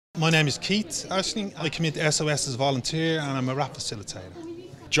My name is Keith Ashling. I come into SOS as a volunteer and I'm a RAP facilitator.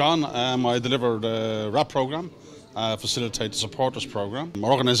 John, I deliver the RAP programme, facilitate the supporters programme.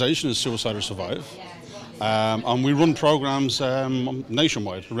 Our organisation is Suicide or Survive, and we run programmes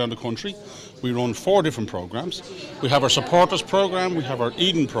nationwide around the country. We run 4 different programmes. We have our supporters programme, we have our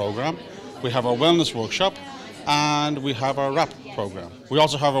Eden programme, we have our wellness workshop, and we have our RAP programme. We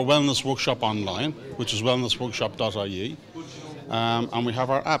also have our wellness workshop online, which is wellnessworkshop.ie, and we have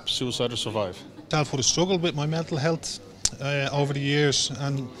our app, Suicide or Survive. I've had a struggle with my mental health over the years,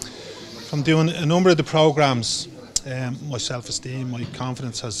 and from doing a number of the programmes, my self-esteem, my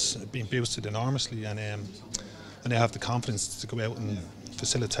confidence has been boosted enormously, and I have the confidence to go out and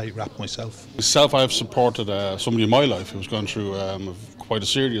facilitate RAP myself. I've supported somebody in my life who's gone through quite a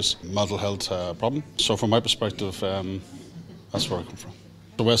serious mental health problem. So from my perspective, that's where I come from.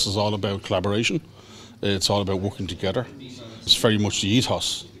 The West is all about collaboration. It's all about working together. It's very much the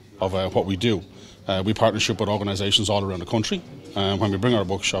ethos of what we do. We partnership with organisations all around the country when we bring our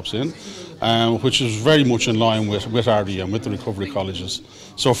workshops in, which is very much in line with ARI and with the recovery colleges.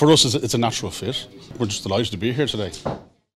 So for us, it's a natural fit. We're just delighted to be here today.